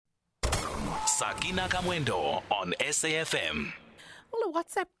Sakina Kamwendo on SAFM. Well, a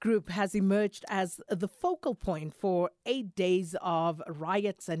WhatsApp group has emerged as the focal point for 8 days of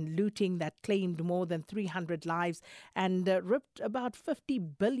riots and looting that claimed more than 300 lives and ripped about 50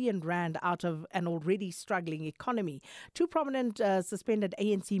 billion rand out of an already struggling economy. Two prominent suspended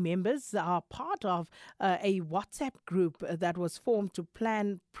ANC members are part of a WhatsApp group that was formed to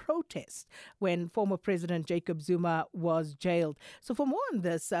plan protest when former President Jacob Zuma was jailed. So for more on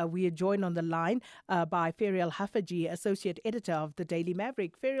this, we are joined on the line by Ferial Hafaji, Associate Editor of the Daily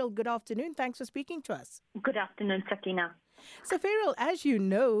Maverick. Ferial, good afternoon. Thanks for speaking to us. Good afternoon, Sakina. So, Ferial, as you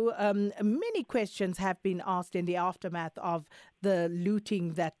know, many questions have been asked in the aftermath of the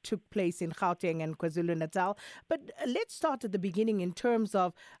looting that took place in Gauteng and KwaZulu-Natal. But let's start at the beginning in terms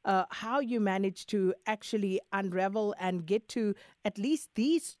of how you managed to actually unravel and get to at least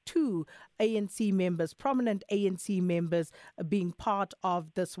these two ANC members, prominent ANC members, being part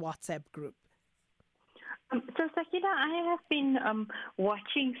of this WhatsApp group. So, Sakina, I have been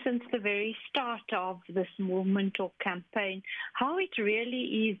watching since the very start of this movement or campaign how it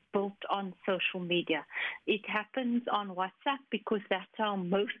really is built on social media. It happens on WhatsApp because that's how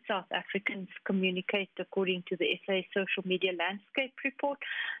most South Africans communicate according to the SA Social Media Landscape Report.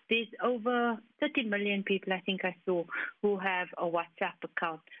 There's over 30 million people, I think I saw, who have a WhatsApp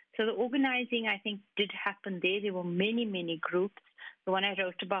account. So the organizing, I think, did happen there. There were many, many groups. The one I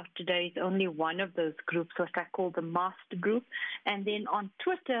wrote about today is only one of those groups, what I call the master group. And then on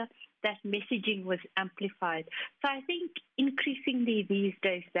Twitter, that messaging was amplified. So I think increasingly these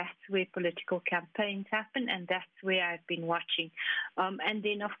days, that's where political campaigns happen, and that's where I've been watching. And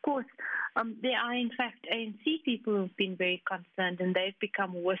then, of course, there are, in fact, ANC people who've been very concerned, and they've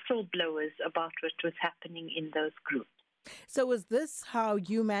become whistleblowers about what was happening in those groups. So is this how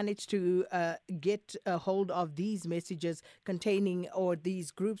you managed to get a hold of these messages containing, or these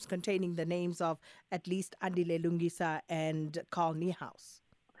groups containing the names of at least Andile Lungisa and Carl Niehaus?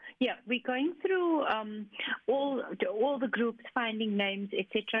 Yeah, we're going through all the groups, finding names,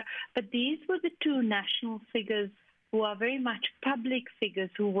 etc. But these were the two national figures who are very much public figures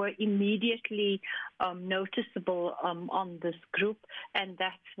who were immediately noticeable on this group, and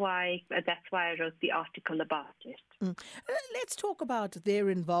that's why I wrote the article about it. Let's talk about their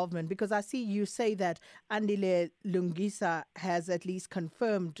involvement, because I see you say that Andile Lungisa has at least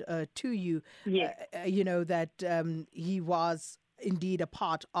confirmed to you, yes. That he was indeed a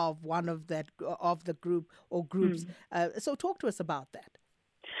part of one of the group or groups. So talk to us about that.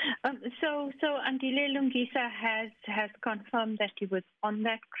 So Andile Lungisa has confirmed that he was on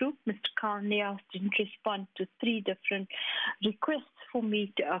that group. Mr. Carl Niehaus didn't respond to 3 different requests from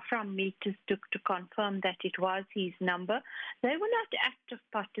me to confirm that it was his number. They were not active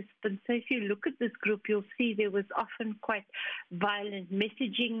participants. So if you look at this group, you'll see there was often quite violent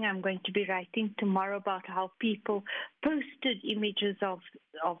messaging. I'm going to be writing tomorrow about how people posted images of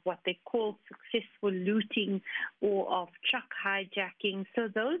what they call successful looting or of truck hijacking. So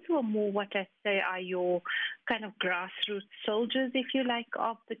those were more what I say are your kind of grassroots soldiers, if you like,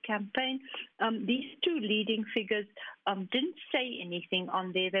 of the campaign. These two leading figures didn't say anything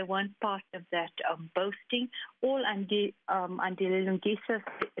on there. They weren't part of that boasting. All Andile Lungisa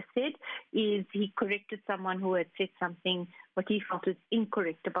said is he corrected someone who had said something what he felt was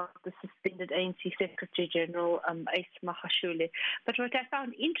incorrect about the suspended ANC Secretary General Ace Magashule. But what I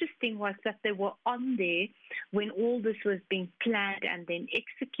found interesting was that they were on there when all this was being planned and then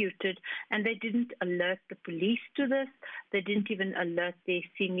executed, and they didn't alert the police to this. They didn't even alert their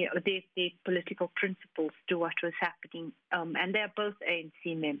political principals to what was happening, and they're both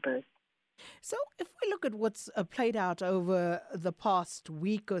ANC members. So if we look at what's played out over the past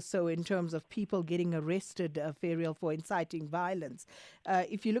week or so in terms of people getting arrested, Ferial, for inciting violence,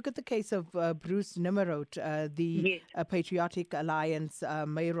 if you look at the case of Bruce Nimmerod, the yes. Patriotic Alliance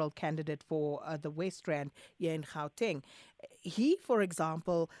mayoral candidate for the West Rand here in Gauteng, he, for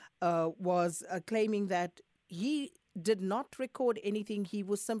example, was claiming that he did not record anything. He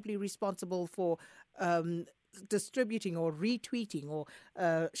was simply responsible for distributing or retweeting or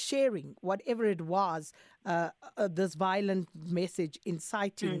sharing whatever it was, this violent message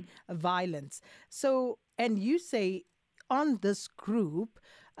inciting violence. So, and you say on this group,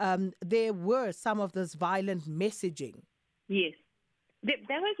 there were some of this violent messaging. Yes. That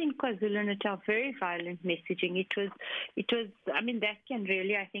was in KwaZulu-Natal, very violent messaging. It was. I mean, that can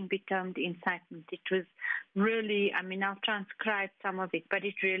really, I think, be termed incitement. It was really, I mean, I'll transcribe some of it, but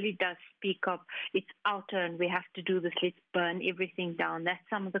it really does speak of it's our turn. We have to do this. Let's burn everything down. That's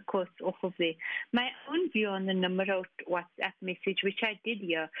some of the quotes off of there. My own view on the Nimrod WhatsApp message, which I did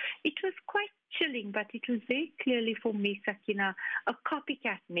hear, it was quite chilling, but it was very clearly for me, Sakina, a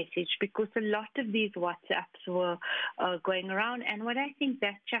copycat message because a lot of these WhatsApps were going around. And what I think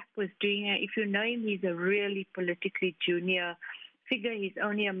that chap was doing, if you know him, he's a really politically junior figure. He's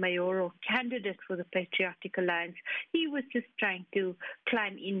only a mayoral candidate for the Patriotic Alliance. He was just trying to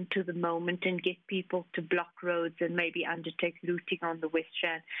climb into the moment and get people to block roads and maybe undertake looting on the West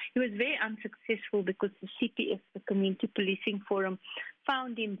Rand. He was very unsuccessful because the CPF, the Community Policing Forum,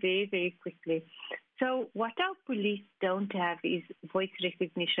 found him very, very quickly. So what our police don't have is voice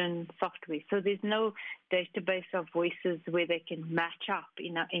recognition software. So there's no database of voices where they can match up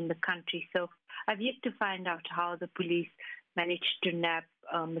in the country. So I've yet to find out how the police managed to nab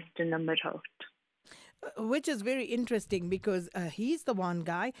Mr. Nimrod. Which is very interesting because he's the one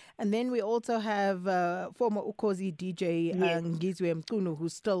guy. And then we also have former Ukhozi DJ Ngizwe Mkunu,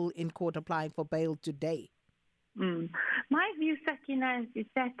 who's still in court applying for bail today. My view, Sakina, is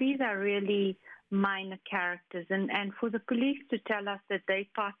that these are really minor characters. And for the police to tell us that they're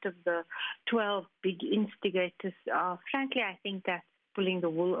part of the 12 big instigators, frankly, I think that's pulling the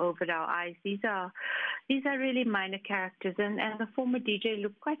wool over our eyes. These are really minor characters, and the former DJ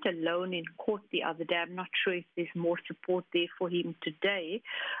looked quite alone in court the other day. I'm not sure if there's more support there for him today.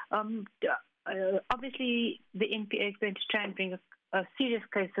 Obviously, the NPA is going to try and bring a serious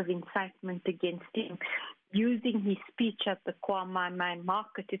case of incitement against him using his speech at the Kwamai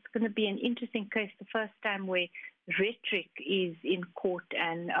market. It's going to be an interesting case, the first time where rhetoric is in court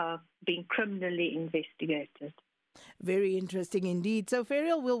and being criminally investigated. Very interesting indeed. So,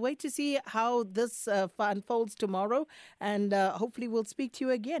 Ferial, we'll wait to see how this unfolds tomorrow, and hopefully we'll speak to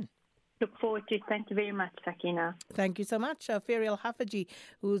you again. Look forward to it. Thank you very much, Sakina. Thank you so much. Ferial Haffajee,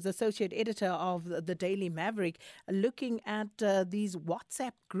 who's associate editor of the Daily Maverick, looking at these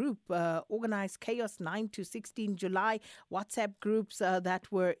WhatsApp group, Organized Chaos 9 to 16 July, WhatsApp groups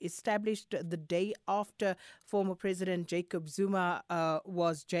that were established the day after former President Jacob Zuma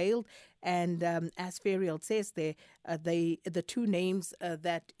was jailed. And as Ferial says there, the two names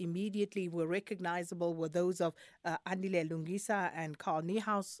that immediately were recognizable were those of Andile Lungisa and Carl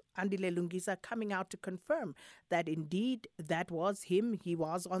Niehaus. Andile Lungisa coming out to confirm that indeed that was him. He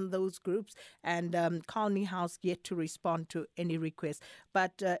was on those groups. And Carl Niehaus yet to respond to any request.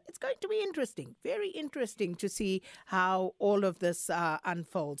 But it's going to be interesting, very interesting to see how all of this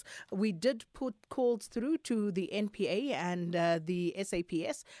unfolds. We did put calls through to the NPA and the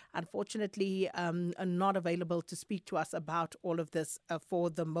SAPS. Unfortunately, not available to speak to us about all of this for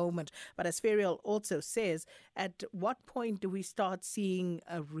the moment. But as Ferial also says, at what point do we start seeing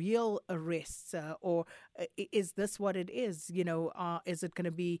real arrests, or is this what it is? You know, is it going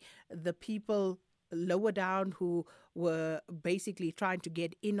to be the people lower down who were basically trying to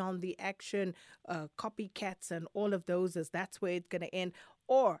get in on the action, copycats and all of those, as that's where it's going to end?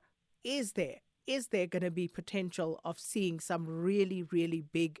 Or is there going to be potential of seeing some really, really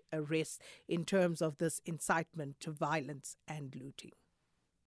big arrests in terms of this incitement to violence and looting?